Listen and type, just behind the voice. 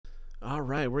All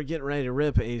right, we're getting ready to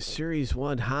rip a Series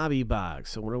 1 hobby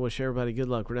box. So I want to wish everybody good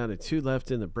luck. We're down to 2 left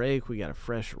in the break. We got a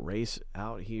fresh race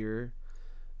out here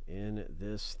in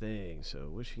this thing. So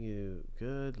wishing you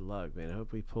good luck, man. I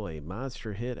hope we pull a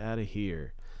monster hit out of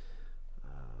here.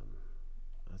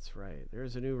 That's right.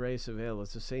 There's a new race available.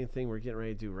 It's the same thing we're getting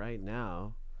ready to do right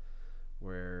now,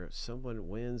 where someone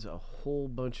wins a whole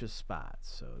bunch of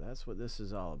spots. So that's what this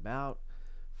is all about.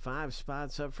 5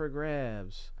 spots up for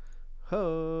grabs.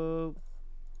 Hope.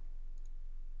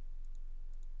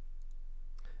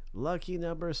 Lucky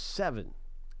number 7.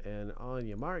 And on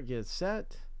your mark, get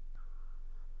set.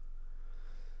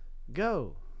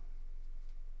 Go.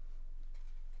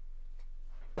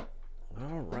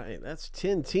 All right, that's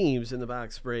 10 teams in the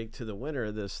box break to the winner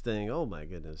of this thing. Oh my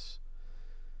goodness.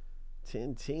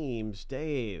 10 teams.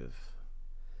 Dave.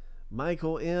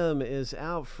 Michael M. is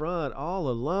out front all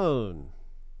alone.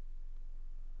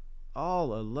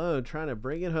 All alone, trying to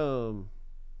bring it home.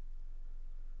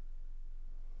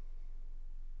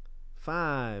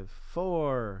 5,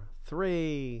 4,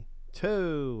 3,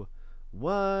 2,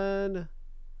 1.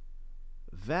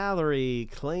 Valerie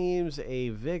claims a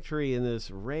victory in this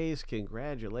race.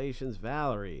 Congratulations,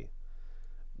 Valerie.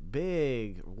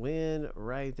 Big win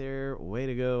right there. Way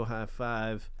to go. High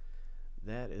five.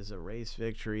 That is a race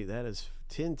victory. That is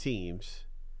 10 teams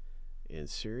in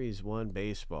Series 1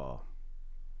 baseball.